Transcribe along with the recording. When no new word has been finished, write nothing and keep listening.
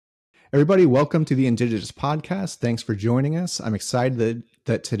Everybody, welcome to the Indigenous Podcast. Thanks for joining us. I'm excited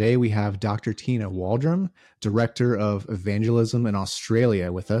that today we have Dr. Tina Waldron, Director of Evangelism in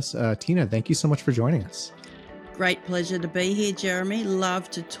Australia, with us. Tina, thank you so much for joining us. Great pleasure to be here, Jeremy. Love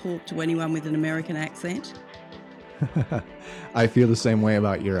to talk to anyone with an American accent. I feel the same way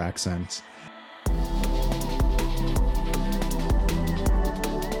about your accent.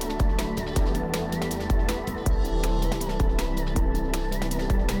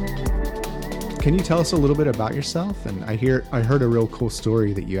 Can you tell us a little bit about yourself? And I heard a real cool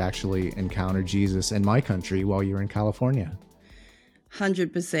story that you actually encountered Jesus in my country while you were in California.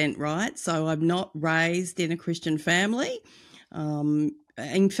 100% right. So I'm not raised in a Christian family.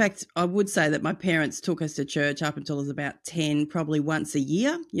 In fact, I would say that my parents took us to church up until I was about 10, probably once a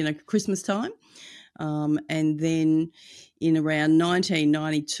year, Christmas time. And then in around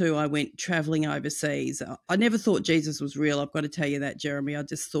 1992, I went traveling overseas. I never thought Jesus was real. I've got to tell you that, Jeremy. I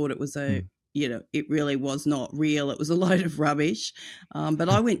just thought it was it really was not real. It was a load of rubbish. But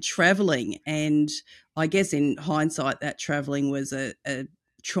I went traveling, and I guess in hindsight, that traveling was a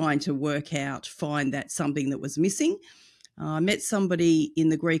trying to find that something that was missing. I met somebody in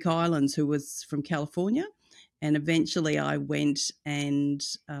the Greek islands who was from California, and eventually I went and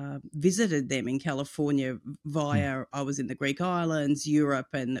visited them in California I was in the Greek islands, Europe,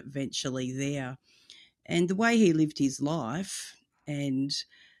 and eventually there. And the way he lived his life and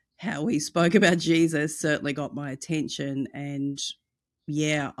how he spoke about Jesus certainly got my attention. And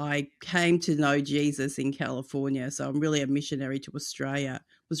yeah, I came to know Jesus in California. So I'm really a missionary to Australia.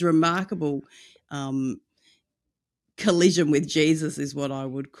 It was a remarkable collision with Jesus is what I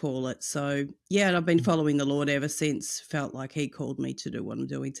would call it. So yeah, and I've been following the Lord ever since. Felt like he called me to do what I'm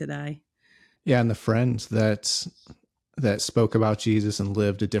doing today. Yeah, and the friend that spoke about Jesus and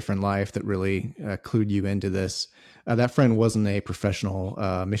lived a different life that really clued you into this. That friend wasn't a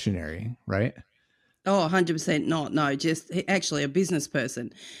professional missionary, right? Oh, 100% not. No, just actually a business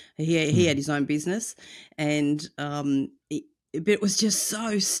person. He had his own business, and it was just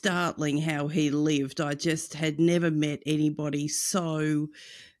so startling how he lived. I just had never met anybody so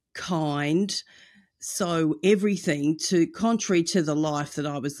kind, so everything, contrary to the life that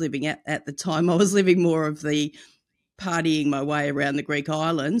I was living at the time. I was living more of the partying my way around the Greek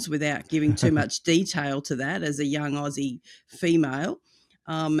islands without giving too much detail to that as a young Aussie female.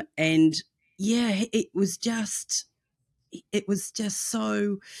 And yeah, it was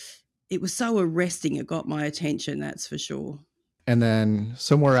so arresting. It got my attention, that's for sure. And then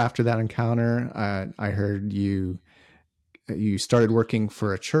somewhere after that encounter, I heard you started working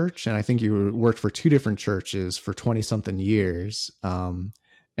for a church, and I think you worked for two different churches for 20 something years.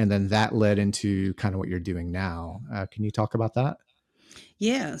 And then that led into kind of what you're doing now. Can you talk about that?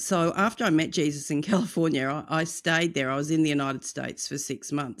 Yeah. So after I met Jesus in California, I stayed there. I was in the United States for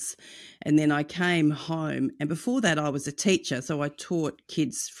 6 months. And then I came home. And before that, I was a teacher. So I taught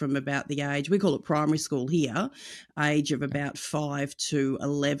kids from about the age, we call it primary school here, age of about 5 to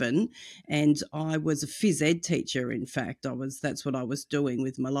 11. And I was a phys ed teacher, in fact. That's what I was doing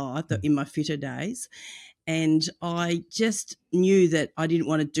with my life in my fitter days. And I just knew that I didn't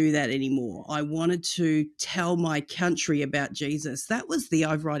want to do that anymore. I wanted to tell my country about Jesus. That was the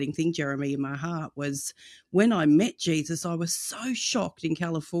overriding thing, Jeremy, in my heart, was when I met Jesus, I was so shocked in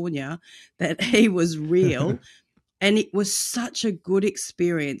California that he was real. And it was such a good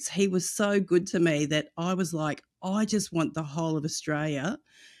experience. He was so good to me that I was like, I just want the whole of Australia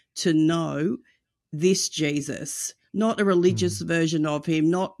to know this Jesus, not a religious version of him,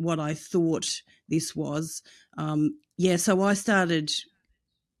 not what I thought this was. So I started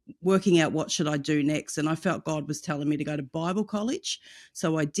working out what should I do next, and I felt God was telling me to go to Bible college.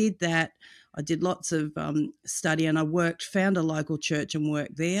 So I did that. I did lots of study, and I found a local church and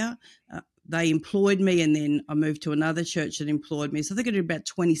worked there. They employed me, and then I moved to another church that employed me. So I think I did about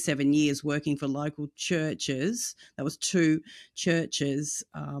 27 years working for local churches. That was two churches,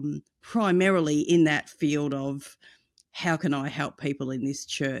 primarily in that field of how can I help people in this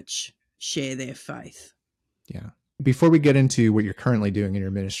church share their faith. Yeah. Before we get into what you're currently doing in your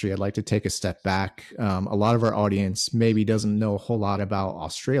ministry, I'd like to take a step back. A lot of our audience maybe doesn't know a whole lot about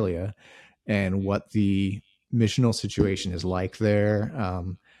Australia and what the missional situation is like there.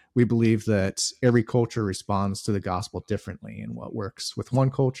 We believe that every culture responds to the gospel differently, and what works with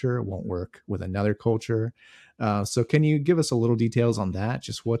one culture won't work with another culture. So can you give us a little details on that?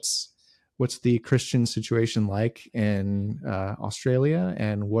 Just what's the Christian situation like in Australia,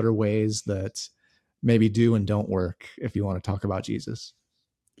 and what are ways that maybe do and don't work if you want to talk about Jesus?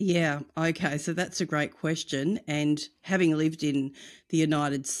 Yeah, okay. So that's a great question. And having lived in the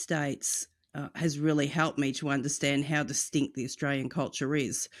United States has really helped me to understand how distinct the Australian culture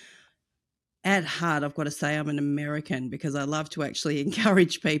is. at heart, I've got to say I'm an American because I love to actually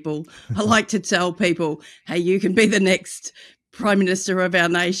encourage people. I like to tell people, hey, you can be the next Prime Minister of our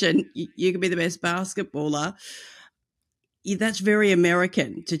nation. You can be the best basketballer. That's very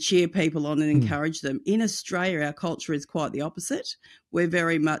American to cheer people on and Mm, encourage them. In Australia, our culture is quite the opposite. We're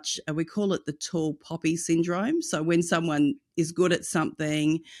very much, we call it the tall poppy syndrome. So when someone is good at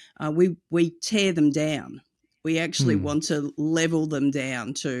something, we tear them down. We actually mm, want to level them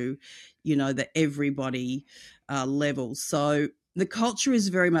down to, the everybody level. So the culture is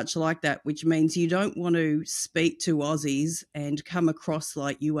very much like that, which means you don't want to speak to Aussies and come across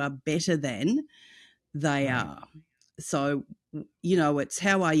like you are better than they right. are. So, it's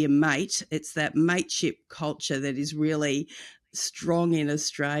how are you, mate? It's that mateship culture that is really strong in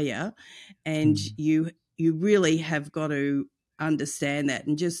Australia, and Mm. you really have got to understand that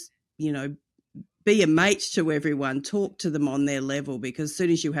and just be a mate to everyone, talk to them on their level, because as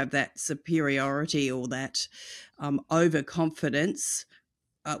soon as you have that superiority or that overconfidence,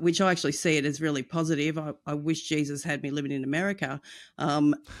 which I actually see it as really positive. I wish Jesus had me living in America.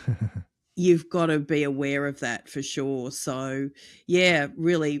 Um, you've got to be aware of that for sure. So, yeah,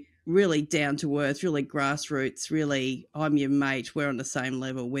 really, really down to earth, really grassroots, really, I'm your mate. We're on the same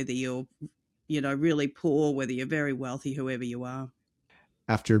level, whether you're, really poor, whether you're very wealthy, whoever you are.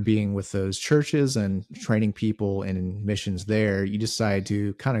 After being with those churches and training people in missions there, you decided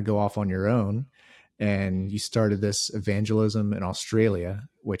to kind of go off on your own, and you started this evangelism in Australia,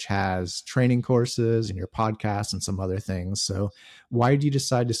 which has training courses and your podcast and some other things. So, why did you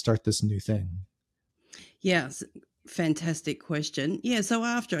decide to start this new thing? Yes, fantastic question. Yeah, so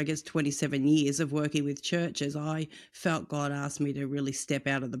after I guess 27 years of working with churches, I felt God asked me to really step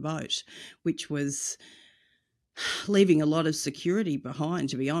out of the boat, which was leaving a lot of security behind,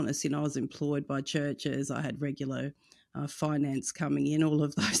 to be honest. I was employed by churches, I had regular finance coming in, all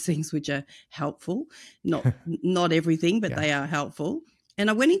of those things which are helpful. Not everything, but Yeah. they are helpful. And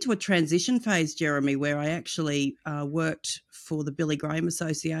I went into a transition phase, Jeremy, where I actually worked for the Billy Graham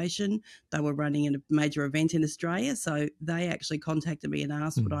Association. They were running a major event in Australia. So they actually contacted me and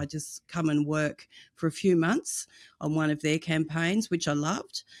asked would Mm. I just come and work for a few months on one of their campaigns, which I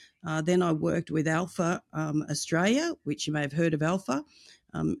loved. Then I worked with Alpha Australia, which you may have heard of Alpha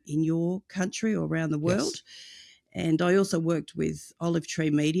in your country or around the Yes. world. And I also worked with Olive Tree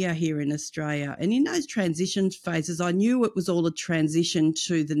Media here in Australia. And in those transition phases, I knew it was all a transition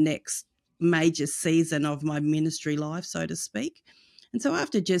to the next major season of my ministry life, so to speak. And so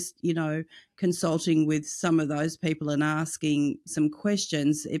after just, consulting with some of those people and asking some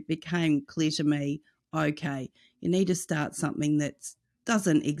questions, it became clear to me, okay, you need to start something that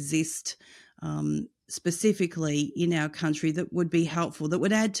doesn't exist specifically in our country that would be helpful, that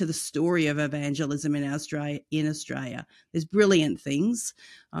would add to the story of evangelism in Australia. There's brilliant things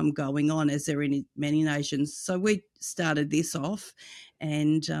going on, as there are in many nations. So we started this off,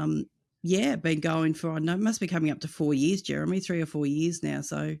 and yeah, been going for, I know, it must be coming up to 4 years, Jeremy, 3 or 4 years now.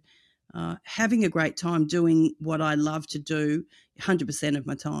 So having a great time doing what I love to do 100% of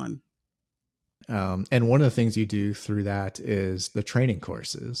my time. And one of the things you do through that is the training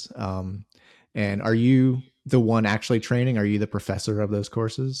courses. And are you the one actually training? Are you the professor of those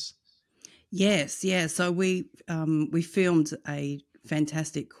courses? Yes, yeah. So we filmed a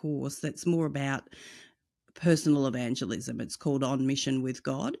fantastic course that's more about personal evangelism. It's called On Mission with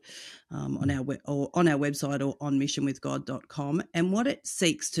God Mm. on our website or onmissionwithgod.com. And what it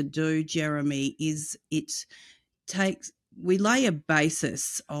seeks to do, Jeremy, is takes we lay a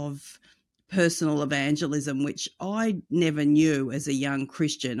basis of personal evangelism, which I never knew as a young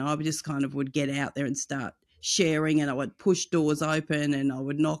Christian. I just kind of would get out there and start sharing, and I would push doors open and I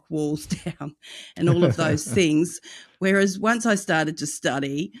would knock walls down and all of those things. Whereas once I started to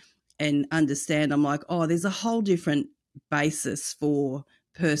study and understand, I'm like, oh, there's a whole different basis for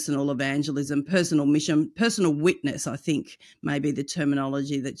personal evangelism, personal mission, personal witness, I think maybe the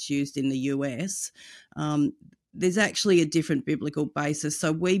terminology that's used in the US. Um, there's actually a different biblical basis.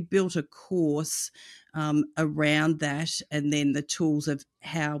 So we built a course around that, and then the tools of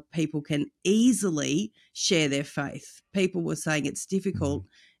how people can easily share their faith. People were saying it's Mm. difficult,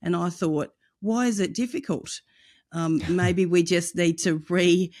 and I thought, why is it difficult? Maybe we just need to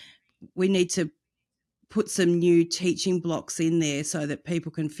we need to put some new teaching blocks in there so that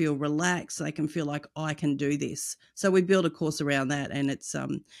people can feel relaxed, they can feel like I can do this. So we built a course around that, and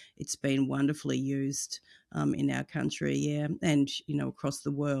it's been wonderfully used in our country, yeah, and across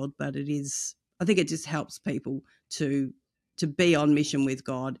the world. But I think it just helps people to be on mission with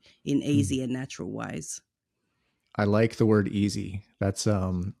God in Mm. easy and natural ways. I like the word easy. That's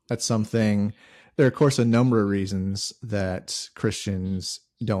something. There are, of course, a number of reasons that Christians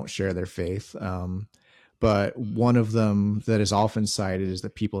don't share their faith. But one of them that is often cited is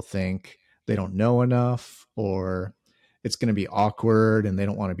that people think they don't know enough, or it's going to be awkward and they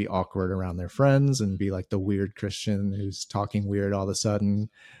don't want to be awkward around their friends and be like the weird Christian who's talking weird all of a sudden.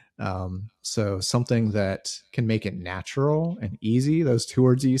 So something that can make it natural and easy, those two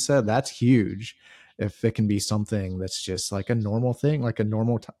words you said, that's huge. If it can be something that's just like a normal thing, like a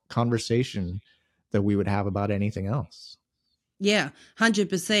normal conversation that we would have about anything else. Yeah,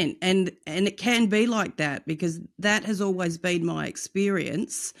 100%. And it can be like that, because that has always been my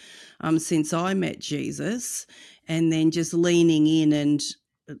experience since I met Jesus, and then just leaning in and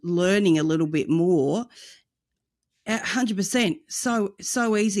learning a little bit more. 100%,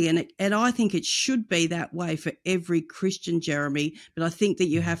 so easy, and I think it should be that way for every Christian, Jeremy. But I think that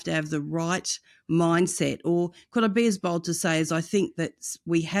you Mm. have to have the right mindset, or could I be as bold to say as I think that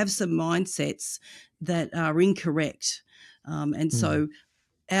we have some mindsets that are incorrect, and Mm. so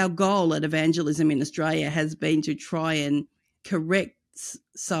our goal at Evangelism in Australia has been to try and correct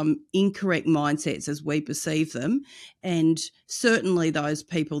some incorrect mindsets as we perceive them. And certainly those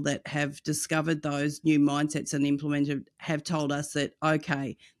people that have discovered those new mindsets and implemented have told us that,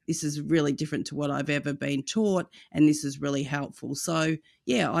 okay, this is really different to what I've ever been taught, and this is really helpful. So,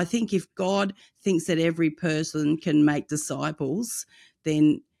 yeah, I think if God thinks that every person can make disciples,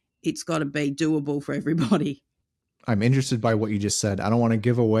 then it's got to be doable for everybody. I'm interested by what you just said. I don't want to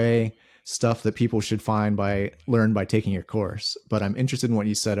give away stuff that people should learn by taking your course, but I'm interested in what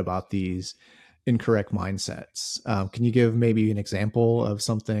you said about these incorrect mindsets. Can you give maybe an example of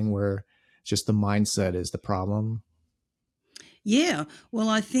something where just the mindset is the problem? Yeah. Well,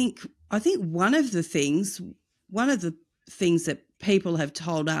 I think one of the things that people have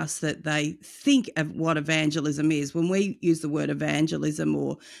told us that they think of what evangelism is, when we use the word evangelism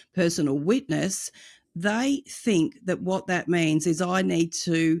or personal witness, they think that what that means is I need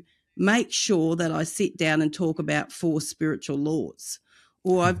to make sure that I sit down and talk about four spiritual laws,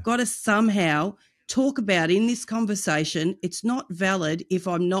 or I've got to somehow talk about in this conversation. It's not valid if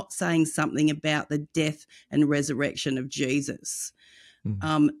I'm not saying something about the death and resurrection of Jesus. Mm.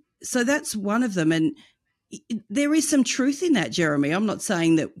 Um, so that's one of them. And there is some truth in that, Jeremy. I'm not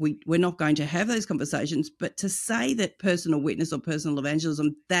saying that we're not going to have those conversations, but to say that personal witness or personal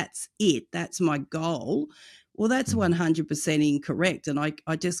evangelism, that's it, that's my goal, well, that's Mm. 100% incorrect. And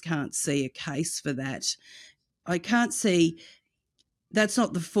I just can't see a case for that. I can't see, that's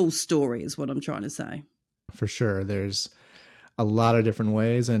not the full story, is what I'm trying to say. For sure. There's a lot of different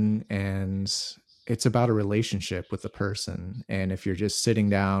ways, and it's about a relationship with the person. And if you're just sitting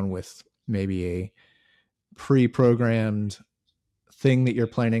down with maybe a pre-programmed thing that you're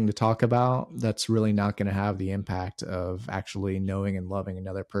planning to talk about, that's really not going to have the impact of actually knowing and loving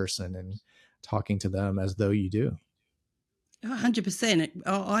another person and talking to them as though you do. 100%.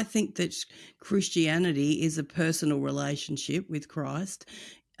 I think that Christianity is a personal relationship with Christ.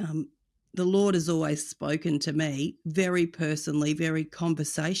 Um, the Lord has always spoken to me very personally, very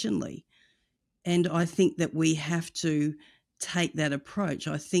conversationally. And I think that we have to take that approach.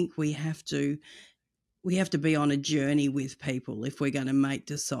 I think we have to be on a journey with people if we're going to make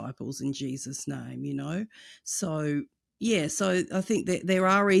disciples in Jesus' name, you know? So, yeah, so I think that there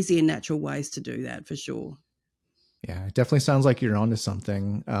are easy and natural ways to do that for sure. Yeah, it definitely sounds like you're onto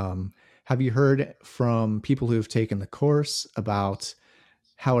something. Have you heard from people who've taken the course about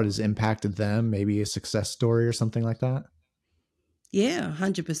how it has impacted them, maybe a success story or something like that? Yeah,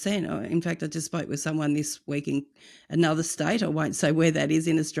 100%. In fact, I just spoke with someone this week in another state. I won't say where that is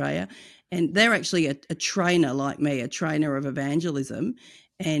in Australia. And they're actually a trainer like me, a trainer of evangelism.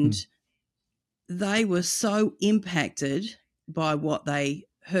 And Hmm. they were so impacted by what they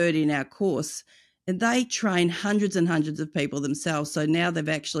heard in our course. And they train hundreds and hundreds of people themselves. So now they've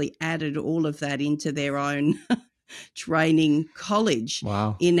actually added all of that into their own training college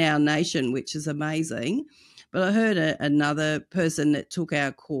Wow. in our nation, which is amazing. But I heard another person that took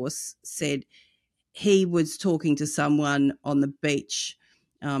our course said he was talking to someone on the beach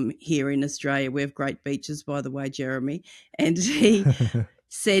here in Australia. We have great beaches, by the way, Jeremy. And he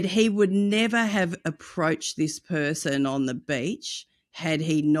said he would never have approached this person on the beach had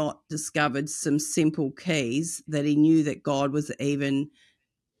he not discovered some simple keys that he knew that God was even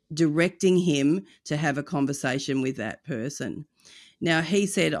directing him to have a conversation with that person. Now, he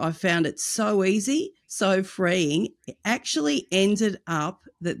said, I found it so easy, so freeing. It actually ended up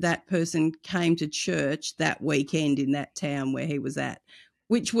that that person came to church that weekend in that town where he was at,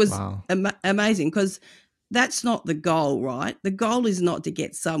 which was Wow. amazing, because that's not the goal, right? The goal is not to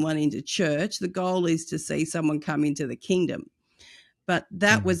get someone into church. The goal is to see someone come into the kingdom. But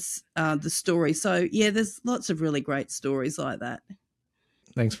that Hmm. was the story. So, yeah, there's lots of really great stories like that.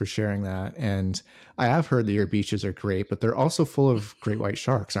 Thanks for sharing that. And I have heard that your beaches are great, but they're also full of great white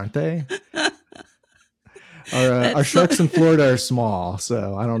sharks, aren't they? Our That's so sharks in Florida are small,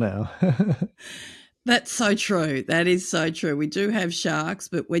 so I don't know. that's so true. That is so true. We do have sharks,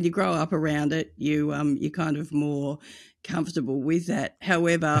 but when you grow up around it, you're kind of more comfortable with that.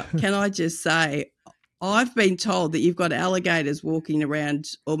 However, can I just say, I've been told that you've got alligators walking around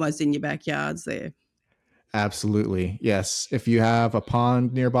almost in your backyards there. Absolutely. Yes. If you have a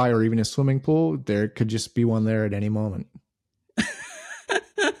pond nearby or even a swimming pool, there could just be one there at any moment.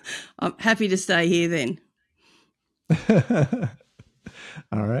 I'm happy to stay here then.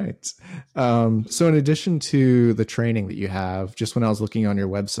 All right. So, in addition to the training that you have, just when I was looking on your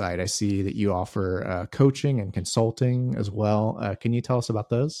website, I see that you offer coaching and consulting as well. Can you tell us about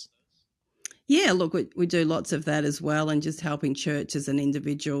those? Yeah, look, we do lots of that as well, and just helping churches and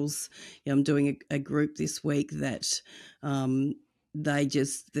individuals. I'm doing a group this week that um,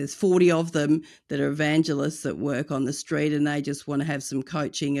 there's 40 of them that are evangelists that work on the street, and they just want to have some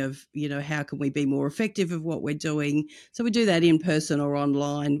coaching of, how can we be more effective of what we're doing. So we do that in person or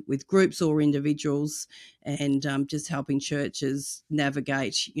online with groups or individuals, and just helping churches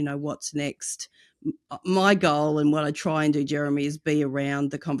navigate, what's next. My goal and what I try and do, Jeremy, is be around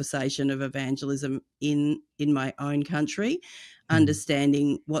the conversation of evangelism in my own country, Hmm.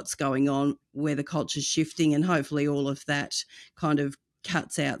 understanding what's going on, where the culture's shifting, and hopefully all of that kind of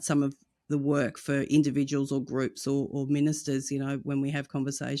cuts out some of the work for individuals or groups or ministers, when we have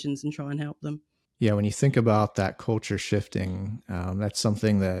conversations and try and help them. Yeah, when you think about that culture shifting, that's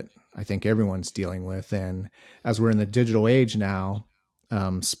something that I think everyone's dealing with. And as we're in the digital age now,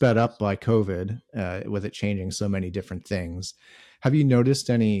 sped up by COVID, with it changing so many different things, have you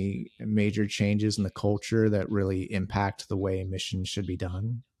noticed any major changes in the culture that really impact the way missions should be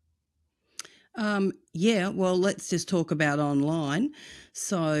done? Yeah, well, let's just talk about online.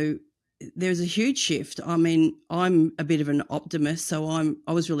 So there's a huge shift. I mean, I'm a bit of an optimist, so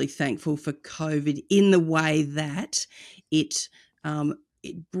I was really thankful for COVID in the way that it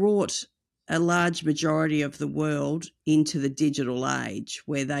it brought a large majority of the world into the digital age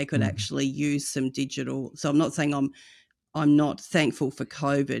where they could Mm. actually use some digital. So I'm not saying I'm not thankful for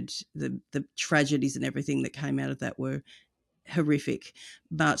COVID. The tragedies and everything that came out of that were horrific.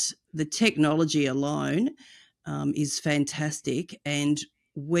 But the technology alone is fantastic, and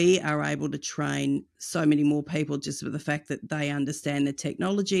we are able to train so many more people just with the fact that they understand the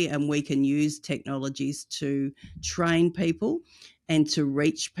technology, and we can use technologies to train people and to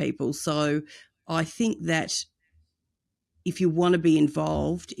reach people. So I think that if you want to be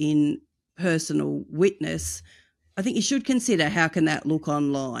involved in personal witness, I think you should consider how can that look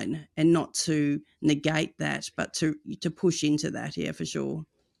online, and not to negate that, but to push into that. Yeah, for sure.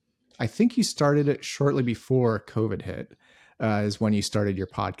 I think you started it shortly before COVID hit, is when you started your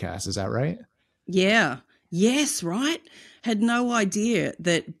podcast. Is that right? Yeah. Yes, right? Had no idea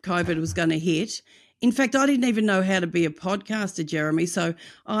that COVID was going to hit. In fact, I didn't even know how to be a podcaster, Jeremy. So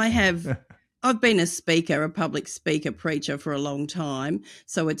I have I've been a speaker, a public speaker, preacher for a long time.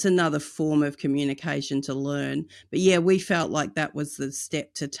 So it's another form of communication to learn. But yeah, we felt like that was the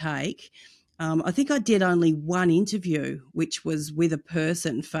step to take. I think I did only one interview, which was with a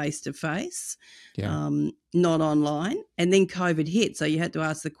person face to face, Yeah. not online. And then COVID hit. So you had to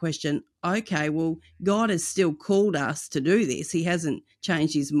ask the question, okay, well, God has still called us to do this. He hasn't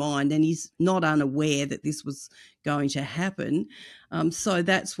changed his mind, and he's not unaware that this was going to happen. So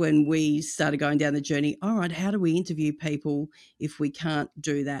that's when we started going down the journey. All right, how do we interview people if we can't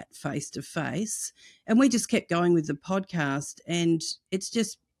do that face to face? And we just kept going with the podcast, and it's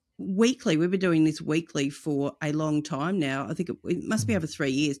just weekly. We've been doing this weekly for a long time now. I think it must be Mhm. over 3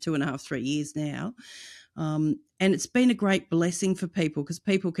 years, 2.5, 3 years now. And it's been a great blessing for people because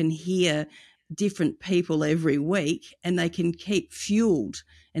people can hear different people every week, and they can keep fueled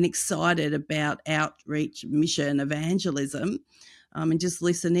and excited about outreach, mission, evangelism, and just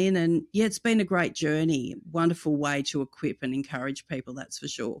listen in. And yeah, it's been a great journey, wonderful way to equip and encourage people, that's for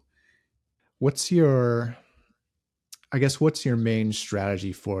sure. What's your, I guess, what's your main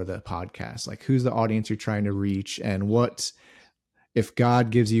strategy for the podcast? Like, who's the audience you're trying to reach, and what if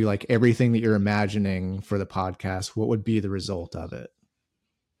God gives you like everything that you're imagining for the podcast? What would be the result of it?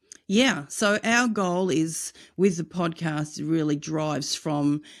 Yeah. So our goal is with the podcast, it really drives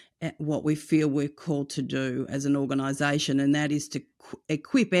from what we feel we're called to do as an organisation, and that is to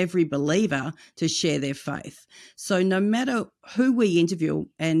equip every believer to share their faith. So no matter who we interview,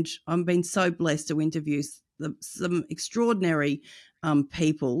 and I've been so blessed to interview some extraordinary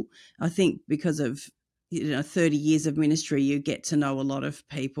people. I think because of 30 years of ministry, you get to know a lot of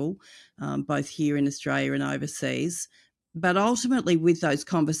people, both here in Australia and overseas. But ultimately, with those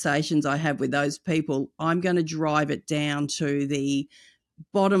conversations I have with those people, I'm going to drive it down to the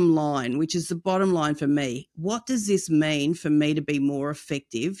bottom line, which is the bottom line for me. What does this mean for me to be more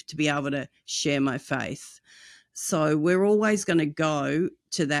effective, to be able to share my faith? So we're always going to go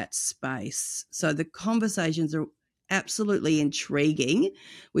to that space. So the conversations are absolutely intriguing.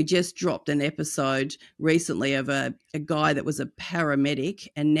 We just dropped an episode recently of a guy that was a paramedic,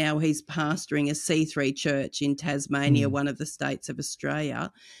 and now he's pastoring a C3 church in Tasmania, Mm. one of the states of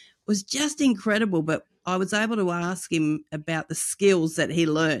Australia. It was just incredible, but I was able to ask him about the skills that he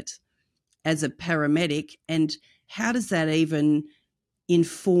learnt as a paramedic and how does that even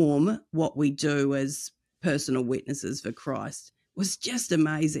inform what we do as personal witnesses for Christ. It was just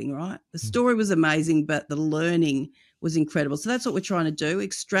amazing, right? The story was amazing, but the learning was incredible. So that's what we're trying to do,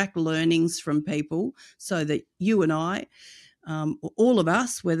 extract learnings from people so that you and I, all of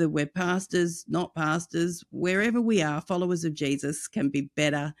us, whether we're pastors, not pastors, wherever we are, followers of Jesus, can be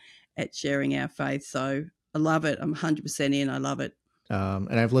better at sharing our faith. So I love it. I'm 100% in. I love it.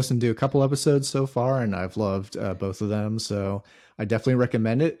 And I've listened to a couple episodes so far, and I've loved both of them. So I definitely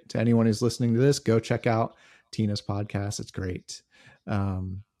recommend it to anyone who's listening to this. Go check out Tina's podcast. It's great.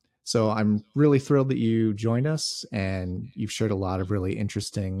 So I'm really thrilled that you joined us, and you've shared a lot of really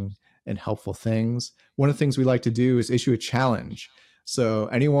interesting and helpful things. One of the things we like to do is issue a challenge. So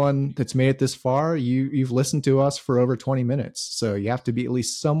anyone that's made it this far, you've listened to us for over 20 minutes. So you have to be at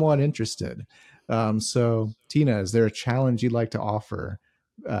least somewhat interested. So, Tina, is there a challenge you'd like to offer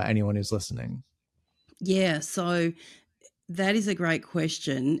anyone who's listening? Yeah, so that is a great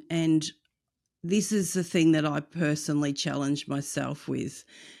question. And this is the thing that I personally challenge myself with,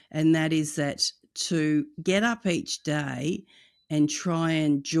 and that is that to get up each day and try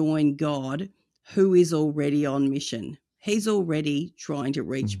and join God, who is already on mission. He's already trying to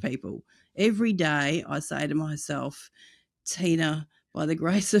reach Mm. people. Every day I say to myself, Tina, by the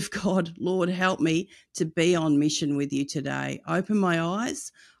grace of God, Lord, help me to be on mission with you today. Open my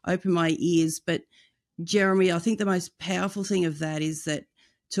eyes, open my ears. But Jeremy, I think the most powerful thing of that is that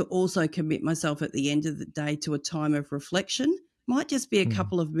to also commit myself at the end of the day to a time of reflection. Might just be a Mm.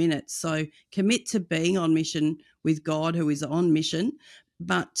 couple of minutes. So commit to being on mission with God, who is on mission,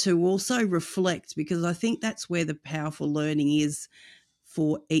 but to also reflect, because I think that's where the powerful learning is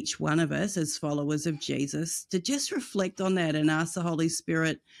for each one of us as followers of Jesus, to just reflect on that and ask the Holy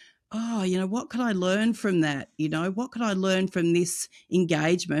Spirit, oh, what can I learn from that? What can I learn from this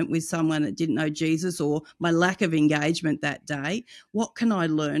engagement with someone that didn't know Jesus, or my lack of engagement that day? What can I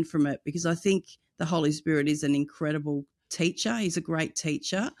learn from it? Because I think the Holy Spirit is an incredible teacher. He's a great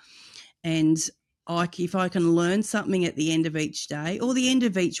teacher. And if I can learn something at the end of each day, or the end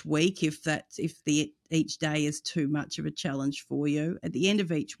of each week, if each day is too much of a challenge for you, at the end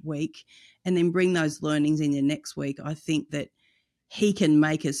of each week, and then bring those learnings in your next week, I think that he can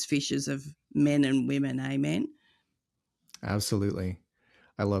make us fishers of men and women. Amen. Absolutely.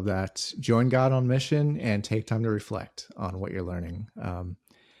 I love that. Join God on mission and take time to reflect on what you're learning.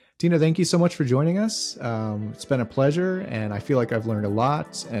 Tina, thank you so much for joining us. It's been a pleasure, and I feel like I've learned a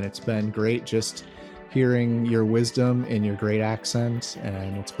lot, and it's been great just hearing your wisdom in your great accent,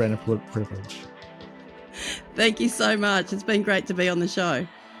 and it's been a privilege. Thank you so much. It's been great to be on the show.